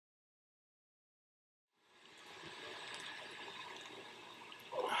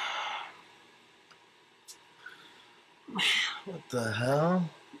What the hell?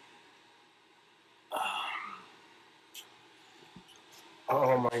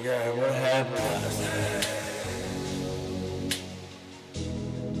 Oh my god, what happened last night?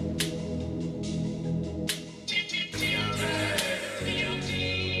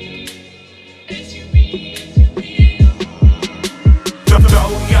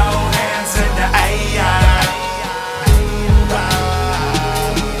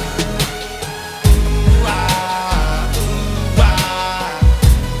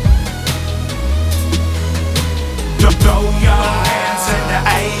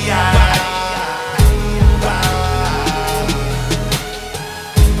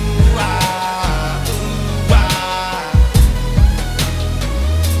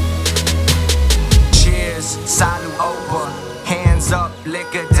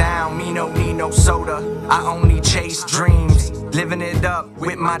 Soda. I only chase dreams, living it up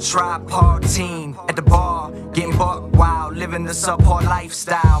with my tripod team. At the bar, getting buck wild, living the Subpar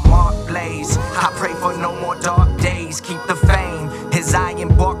lifestyle. Mark blaze, I pray for no more dark days. Keep the fame, his eye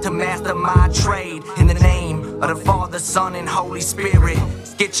embark to master my trade. In the name of the Father, Son, and Holy Spirit,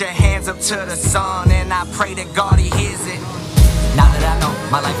 get your hands up to the sun, and I pray that God he hears it. Now that I know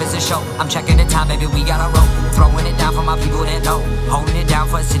my life is a show, I'm checking the time, baby, we gotta roll. Throwing it down for my people that know, holding it down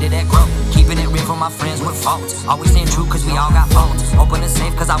for a city that grow. Keeping it real for my friends with faults, always staying true cause we all got faults. Open the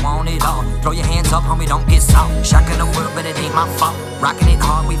safe cause I want it all. Throw your hands up, homie, don't get soft. Shocking the world, but it ain't my fault. Rocking it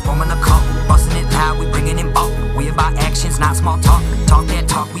hard, we forming a cult. Busting it loud, we bringing in bulk. We about actions, not small talk. Talk that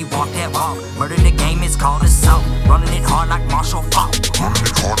talk, we walk that walk. Murder the game, it's called assault. Running it hard like Marshall Faulk. Running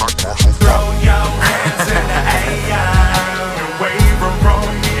it hard like Marshall Faulk. Throw your hands in the air. Wave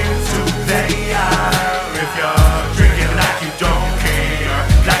from here to there. If you're drinking like you don't care,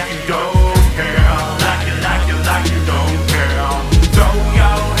 like you don't care, like you don't care. Throw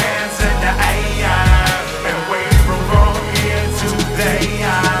your hands in the air and wave from here to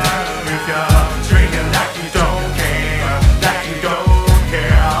there. If you're drinking like you don't care, like you don't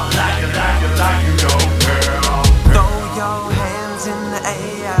care, like you don't care. Throw your hands in the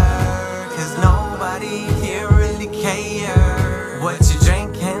air, cause nobody here really cares what you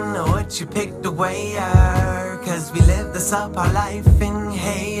drinking or what you picked away, cause we live this up our life in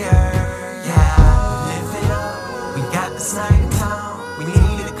here. Yeah, live it up. We got this night in town. We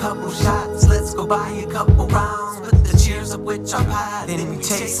needed a couple shots. Let's go buy a couple rounds. Put the cheers up with our pie, then we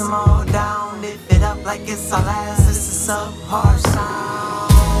chase them all down. Live it up like it's our last. This is Subpar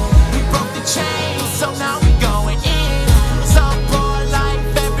sound. We broke the chain, so now we going in. Subpar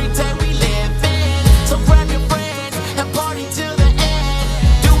life every day we live in. So grab your friends and party till the end.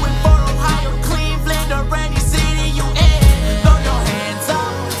 Do it for Ohio, Cleveland, or any city you in. Throw your hands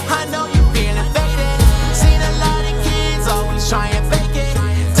up, I know you feeling faded. Seen a lot of kids always try and fake it.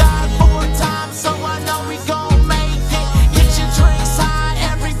 Died 4 times, so I know we gon' make it. Get your drinks high,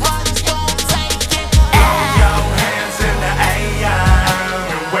 everybody's gon' take it. Throw your hands in the air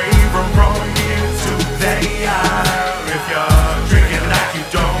and wave from here to there. If you're drinking like you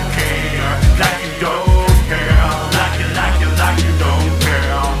don't care, like you don't care, like you don't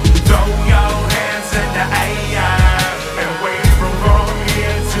care. Throw your hands in the air and wave from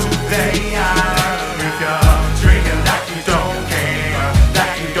here to there. If you're drinking like you don't care,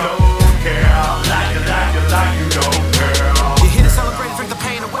 like you don't care, like you don't care. You're here to celebrate, drink the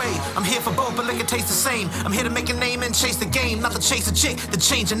pain away. I'm here for both, but liquor tastes the same. I'm here to make a name and chase the game, not to chase a chick, to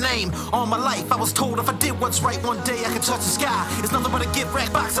change a name. All my life I was told if I did what's right, one day I could touch the sky. It's nothing but a gift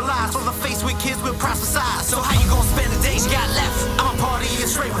wrapped box of lies. From the face with kids will prophesize. So how you gonna spend the days you got left? I'm a party and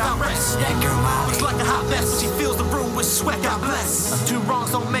straight without rest. That girl Molly Looks like a hot mess, she fills the room with sweat, God bless. 2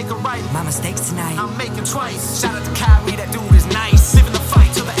 wrongs don't make a right, my mistakes tonight. I'm making twice. Shout out to Kyrie, that dude is nice. Living the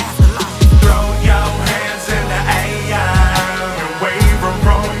fight till the afterlife. Throw your hands in the air and wave from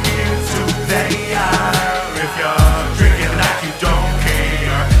here to there. If you're drinking like you don't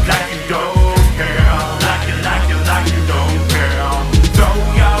care, like you don't care, like you don't care. Throw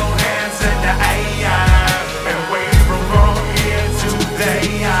your hands in the air and wave from here to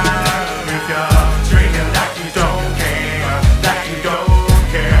there. If you're drinking like you don't care, like you don't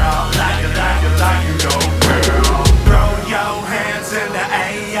care, like you don't care. Throw your hands in the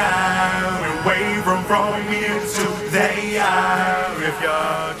air and wave from here to there. If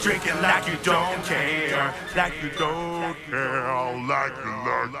you're drinking like you don't care, like you don't care, like you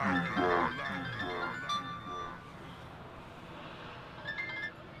don't.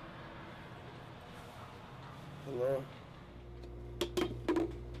 Hello?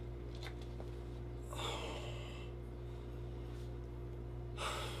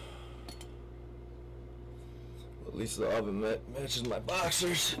 At least the oven matches my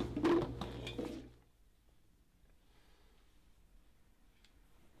boxers.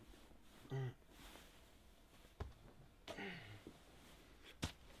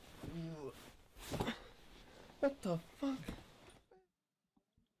 the fuck?